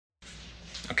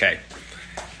Okay,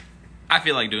 I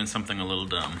feel like doing something a little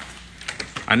dumb.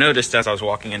 I noticed as I was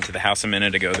walking into the house a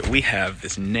minute ago that we have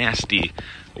this nasty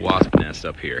wasp nest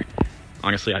up here.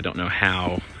 Honestly, I don't know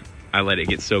how I let it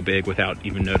get so big without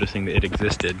even noticing that it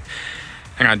existed.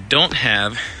 And I don't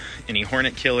have any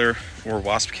hornet killer or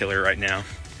wasp killer right now,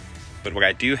 but what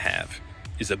I do have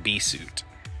is a bee suit.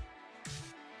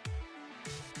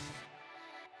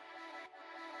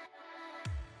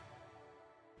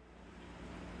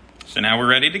 So now we're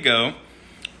ready to go,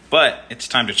 but it's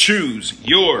time to choose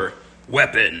your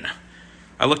weapon.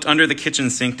 I looked under the kitchen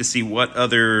sink to see what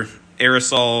other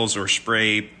aerosols or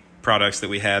spray products that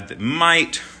we had that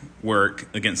might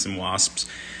work against some wasps.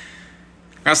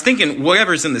 I was thinking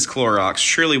whatever's in this Clorox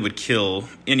surely would kill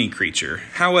any creature.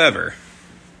 However,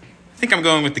 I think I'm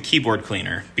going with the keyboard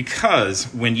cleaner,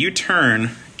 because when you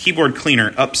turn keyboard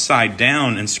cleaner upside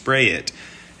down and spray it,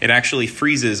 it actually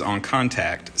freezes on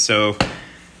contact. So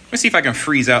let's see if I can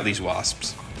freeze out these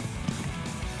wasps.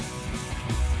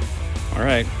 All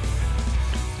right,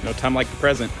 no time like the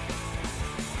present.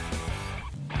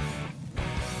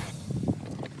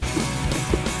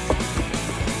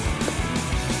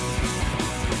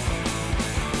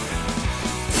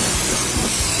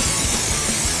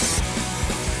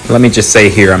 Let me just say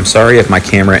here, I'm sorry if my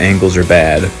camera angles are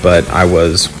bad, but I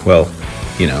was, well,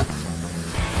 you know,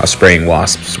 I was spraying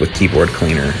wasps with keyboard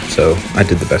cleaner, so I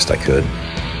did the best I could.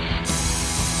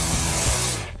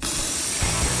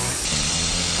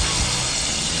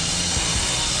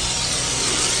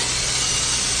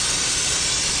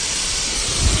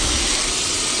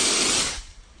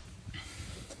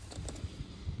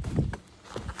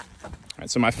 All right,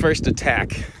 so my first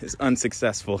attack is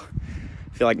unsuccessful.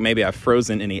 I feel like maybe I've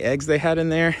frozen any eggs they had in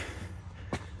there,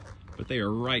 but they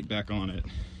are right back on it.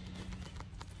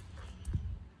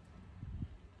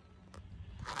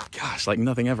 Gosh, like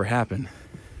nothing ever happened.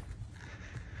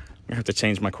 I'm gonna have to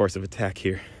change my course of attack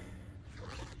here.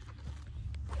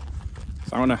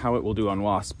 So I don't know how it will do on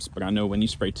wasps, but I know when you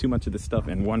spray too much of this stuff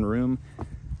in one room,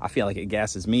 I feel like it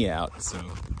gasses me out. So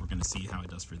we're gonna see how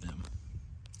it does for them.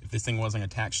 If this thing wasn't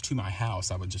attached to my house,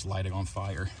 I would just light it on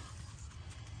fire.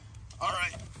 All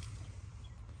right.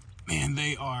 Man,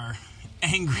 they are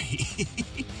angry.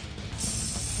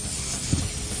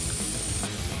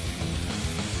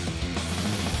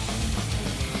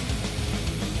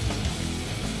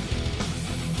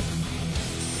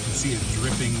 See it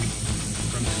dripping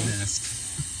from the nest.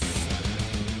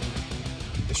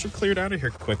 They should clear it out of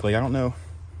here quickly. I don't know.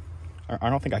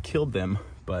 I don't think I killed them,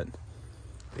 but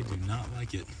they do not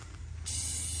like it.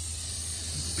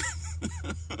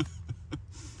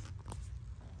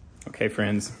 Okay,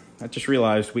 friends, I just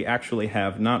realized we actually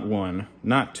have not one,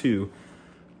 not two,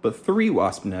 but 3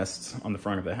 wasp nests on the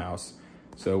front of the house.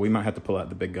 So we might have to pull out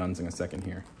the big guns in a second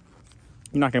here.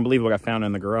 You're not gonna believe what I found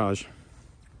in the garage.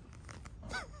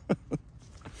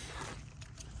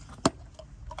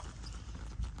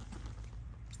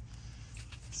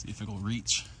 See if it'll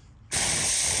reach.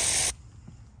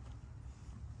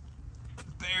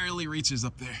 Barely reaches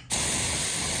up there.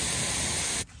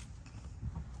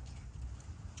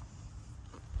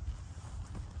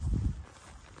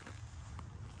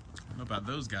 I don't know about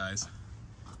those guys,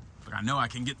 but I know I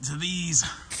can get to these.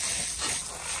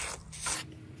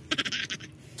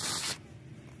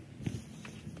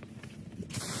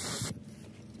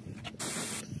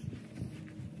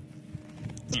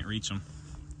 Can't reach them.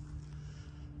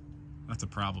 That's a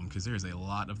problem because there's a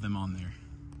lot of them on there.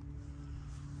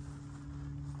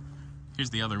 Here's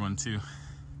the other one too.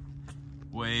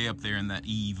 Way up there in that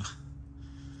eave.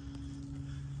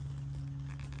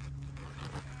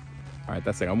 All right,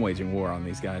 that's it. I'm waging war on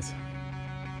these guys.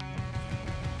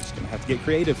 Just gonna have to get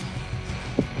creative.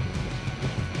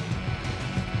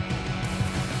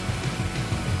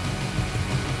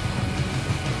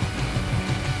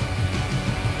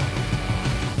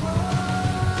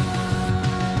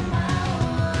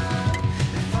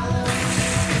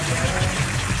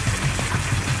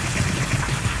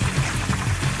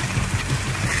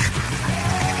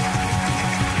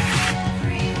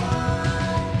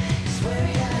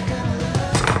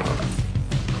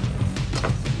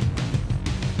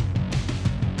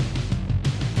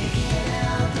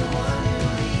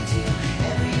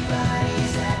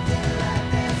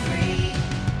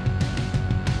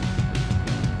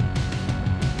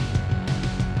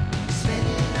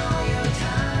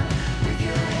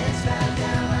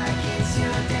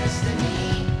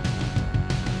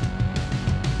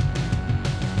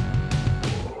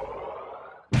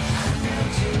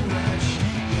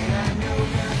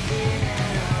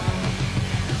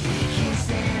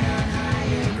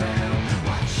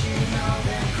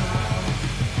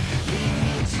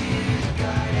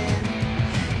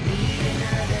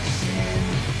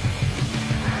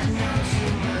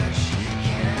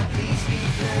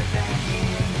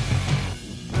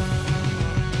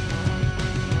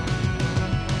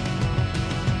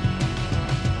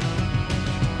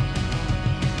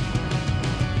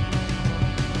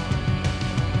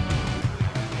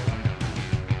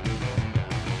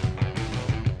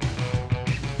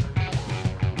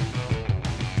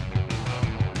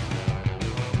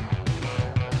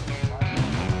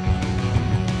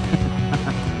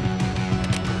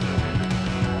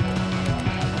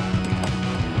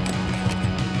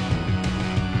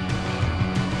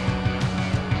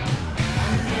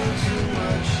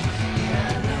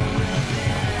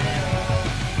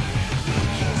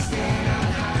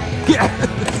 Yes!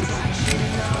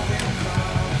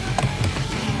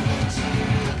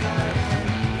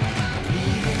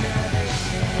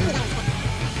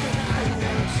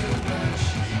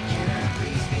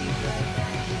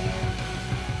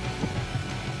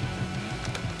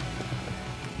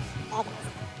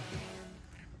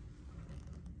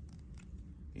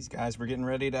 These guys were getting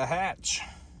ready to hatch.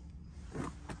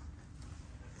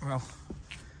 Well,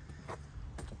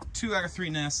 2 out of 3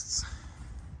 nests.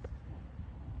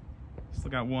 Still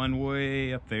got one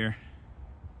way up there.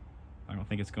 I don't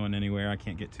think it's going anywhere. I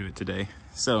can't get to it today.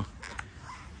 So,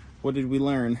 what did we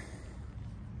learn?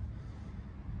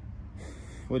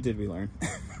 What did we learn?